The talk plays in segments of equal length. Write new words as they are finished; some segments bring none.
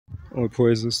All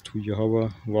praises to Yahweh,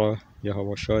 Wa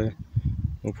Yahweh Shai.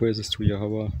 All praises to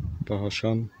Yahweh,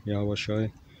 Bahasham, Yahweh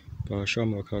Shai,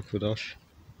 Bahasham Akakodash.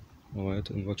 Alright,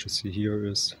 and what you see here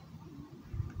is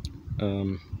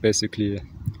basically,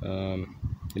 the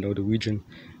region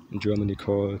in Germany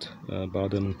called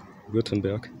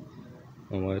Baden-Württemberg.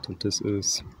 Alright, and this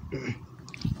is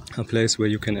a place where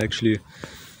you can actually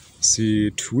see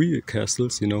three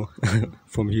castles,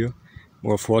 from here,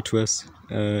 or fortress,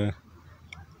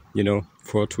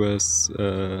 fortress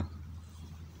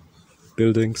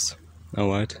buildings.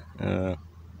 Alright,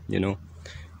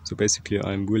 so basically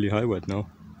I'm really high right now,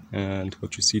 and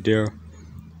what you see there,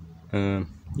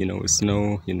 is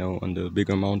snow, on the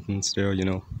bigger mountains there,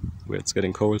 where it's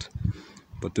getting cold.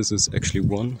 But this is actually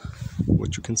one,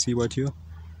 what you can see right here.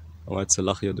 Alright,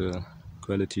 Salachia, the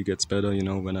quality gets better,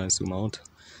 when I zoom out.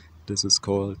 This is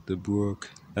called the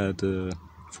the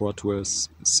fortress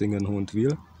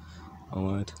Singen-Hohenwil.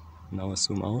 Alright, now I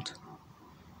zoom out.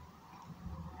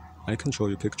 I can show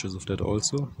you pictures of that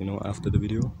also, after the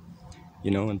video.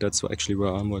 And that's actually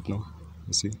where I'm right now,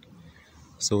 you see.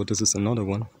 So this is another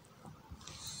one.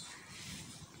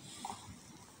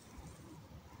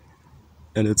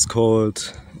 And it's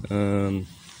called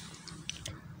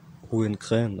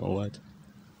Hohenkrähen, alright.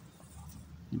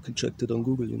 You can check that on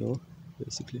Google,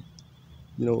 basically.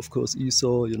 Of course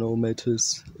Esau, made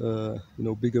his,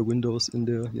 bigger windows in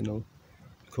there,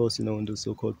 because, in the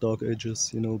so-called Dark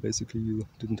Ages, basically you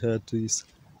didn't have these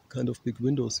kind of big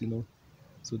windows,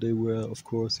 so they were, of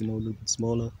course, a little bit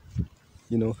smaller,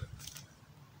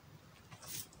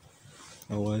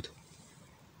 alright.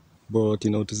 But,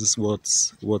 this is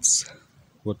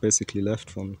what basically left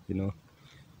from,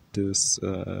 this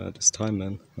time,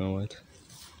 man, alright.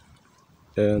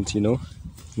 And,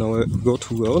 now I go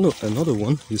to another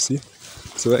one, you see.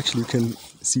 So actually you can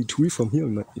see three from here,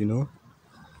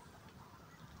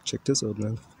 Check this out,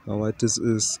 man. Alright, this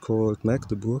is called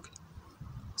Magdeburg.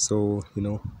 So,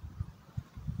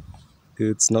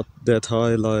 it's not that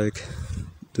high like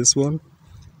this one,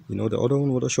 the other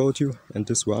one what I showed you, and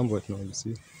this one right now, you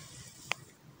see.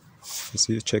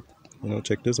 Check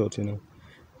this out,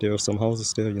 There are some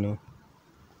houses there,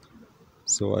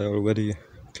 So I already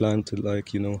climbed it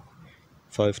like,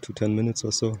 5 to 10 minutes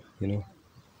or so,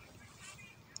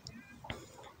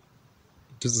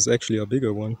 This is actually a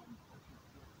bigger one.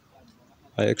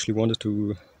 I actually wanted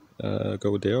to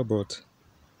go there, but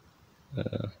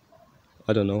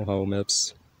I don't know how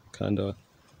maps kinda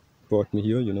brought me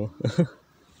here,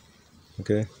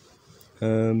 Okay.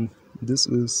 This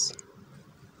is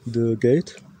the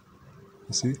gate,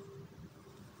 you see.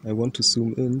 I want to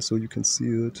zoom in so you can see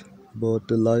it, but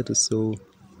the light is so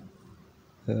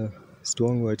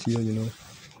strong right here,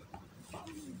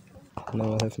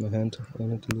 Now I have my hand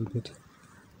on it a little bit.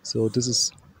 So this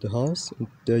is the house, and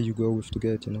there you go with the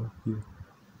gate, here.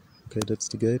 Okay, that's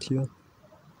the gate here.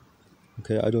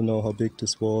 Okay, I don't know how big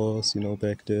this was,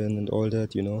 back then and all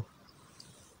that,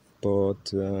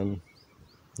 But,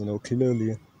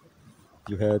 clearly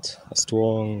you had a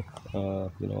strong,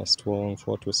 a strong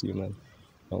fortress here, man.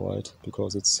 Alright,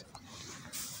 because it's,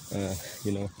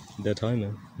 that high,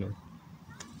 man.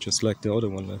 Just like the other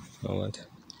one, man. Alright.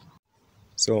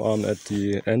 So I'm at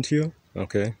the end here.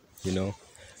 Okay,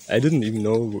 I didn't even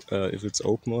know if it's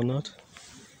open or not.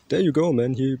 There you go,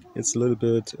 man. Here it's a little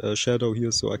bit shadow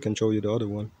here, so I can show you the other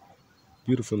one.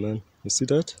 Beautiful, man. You see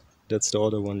that? That's the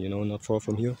other one, not far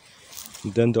from here.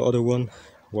 And then the other one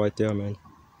right there, man.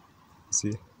 You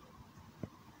see?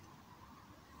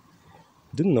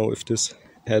 Didn't know if this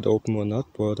had open or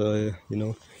not, but I,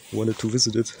 wanted to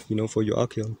visit it, for your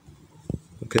Archeon.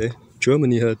 Okay,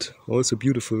 Germany had also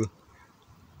beautiful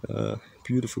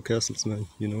castles, man,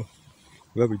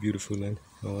 very beautiful, man.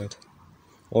 Alright.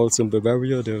 Also in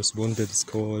Bavaria, there's one that is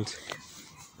called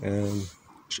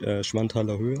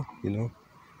Schwanthaler Höhe,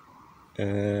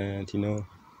 and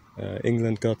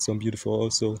England got some beautiful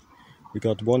also. We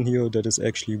got one here that is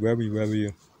actually very,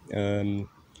 very,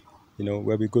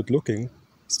 very good looking,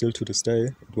 still to this day.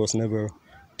 It was never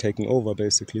taken over,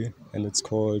 basically, and it's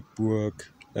called Burg,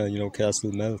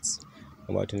 Castle Melz.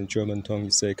 Alright, in the German tongue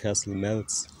you say Castle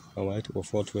Melz, alright, or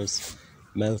Fortress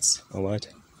Melz, alright.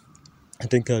 I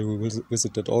think I will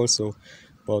visit that also,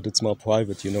 but it's more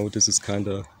private, this is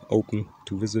kinda open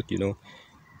to visit,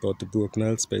 but the Burg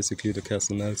Melz, basically the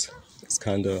Castle Melz, is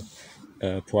kinda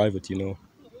private,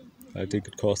 I think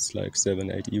it costs like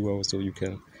 7-8 euros, so you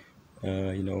can,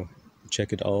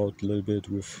 check it out a little bit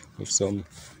with some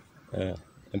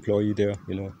employee there,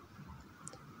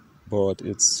 but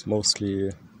it's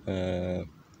mostly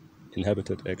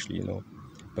inhabited actually,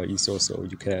 by ISO, so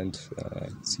you can't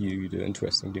see the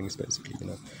interesting things basically, you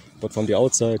know. But from the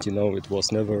outside, you know, it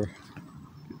was never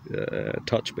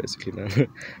touched basically, man.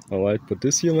 Alright, but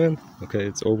this year, man, okay,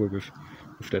 it's over with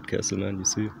that castle, man. You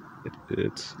see,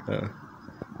 it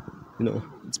you know,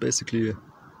 it's basically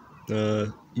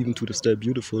even to this day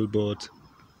beautiful, but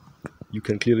you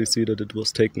can clearly see that it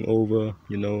was taken over,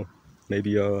 you know.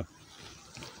 Maybe a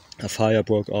fire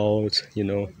broke out, you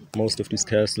know. Most of these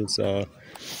castles are,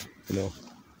 you know,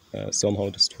 somehow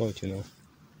destroyed, you know.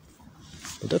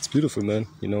 But that's beautiful, man.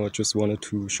 You know, I just wanted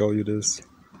to show you this,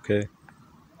 okay.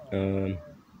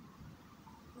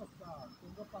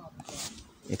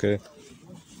 Okay,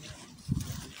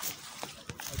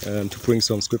 to bring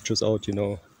some scriptures out, you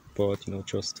know, but, you know,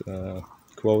 just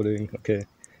quoting, okay.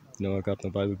 You know, I got my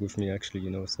Bible with me actually,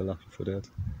 you know, so lucky for that.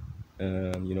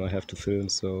 You know, I have to film,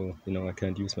 so, you know, I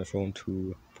can't use my phone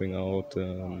to bring out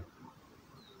the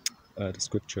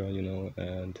scripture, you know,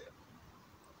 and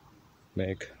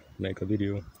make a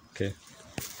video, okay.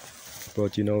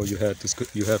 But, you know, you have the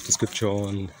scripture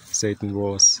on Satan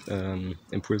was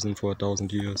imprisoned for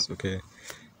 1,000 years, okay.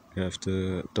 You have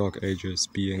the Dark Ages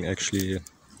being actually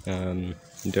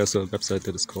there's a website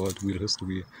that is called Real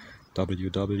History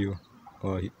WW,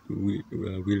 or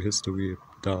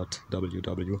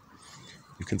realhistory.ww.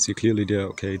 You can see clearly there,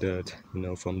 okay, that, you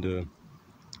know, from the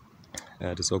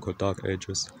so-called Dark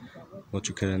Ages, what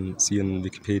you can see in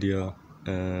Wikipedia,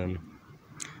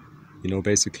 you know,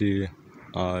 basically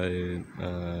I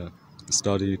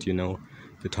studied, you know,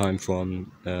 the time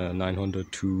from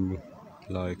 900 to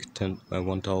like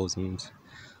 1000,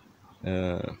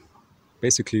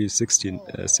 basically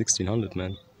 1600,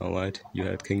 man. Alright, you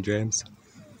had King James,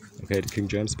 okay, the King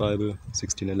James Bible,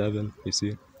 1611, you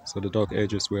see. So the Dark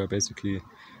Ages were basically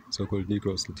so-called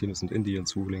Negroes, Latinos, and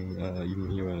Indians ruling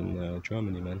even here in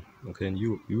Germany, man. Okay, in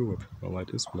Europe, alright,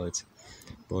 Israelites.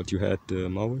 But you had the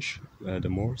Moorish, the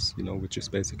Moors, you know, which is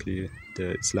basically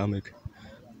the Islamic,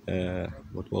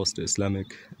 what was the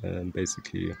Islamic,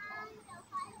 basically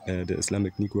the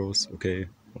Islamic Negroes, okay,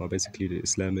 or basically the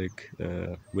Islamic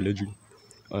religion,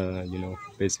 you know,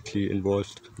 basically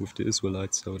involved with the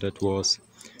Israelites. So that was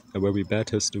a very bad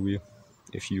history,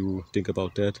 if you think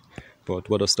about that. But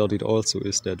what I studied also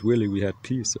is that really we had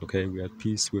peace, okay, we had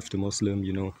peace with the Muslim,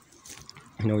 you know,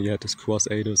 you had this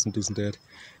Crusaders and this and that,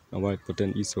 alright, but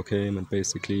then Esau came and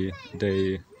basically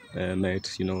they made,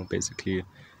 you know, basically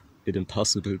it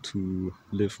impossible to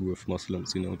live with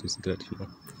Muslims, you know, this and that, you know.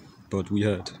 But we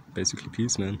had basically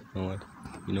peace, man, alright.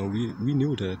 You know, we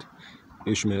knew that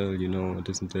Ishmael, you know,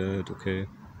 this and that, okay,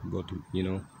 but, you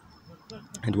know,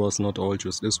 it was not all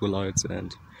just Israelites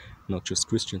and not just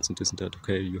Christians and this and that,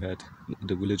 okay, you had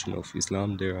the religion of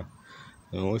Islam there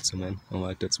also, man,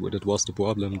 alright, that was the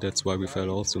problem, that's why we fell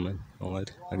also, man,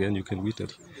 alright, again, you can read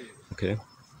that, okay.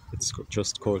 It's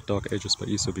just called Dark Ages by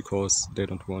Esau because they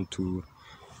don't want to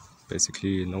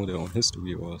basically know their own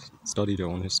history or study their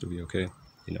own history, okay.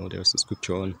 You know, there's a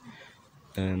scripture on,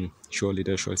 surely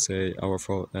they shall say,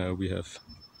 we have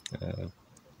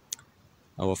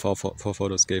our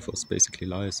forefathers gave us basically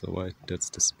lies, alright,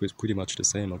 that's pretty much the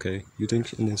same, okay. You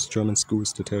think in these German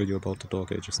schools they tell you about the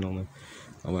Dark Ages, no, man,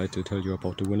 alright, they tell you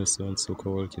about the Renaissance,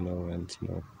 so-called, you know, and, you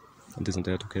know, and this and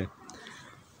that, okay.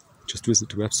 Just visit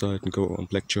the website and go on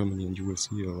Black Germany and you will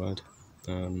see, alright.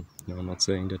 No, I'm not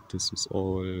saying that this is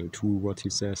all true what he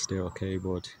says there, okay,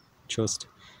 but just,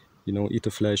 you know, eat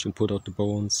the flesh and put out the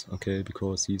bones, okay,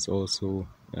 because he's also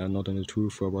not in the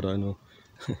truth for what I know.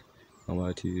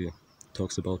 Alright, he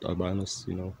talks about albinos,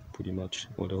 you know, pretty much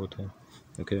all the whole time,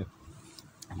 okay.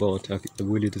 But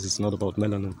really this is not about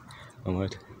melanin,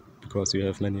 alright, because you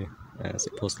have many, as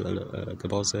Apostle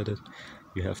Gabor said it,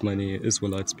 you have many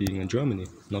Israelites being in Germany,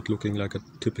 not looking like a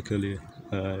typically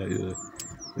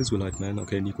Israelite man,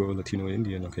 okay, Negro, Latino,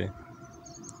 Indian, okay,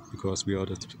 because we are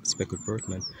the speckled bird,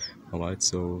 man, alright,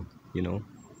 so, you know,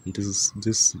 and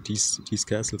these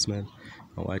castles, man,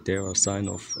 alright, they are a sign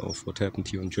of what happened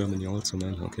here in Germany also,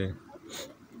 man, okay,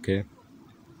 you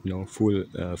know, full,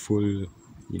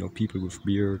 you know, people with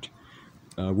beard,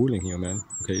 ruling here, man,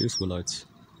 okay, Israelites,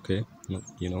 okay,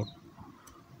 you know,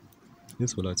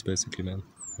 Israelites basically, man,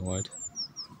 alright.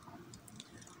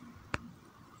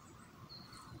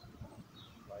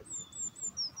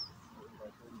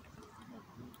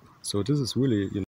 So this is really, you know,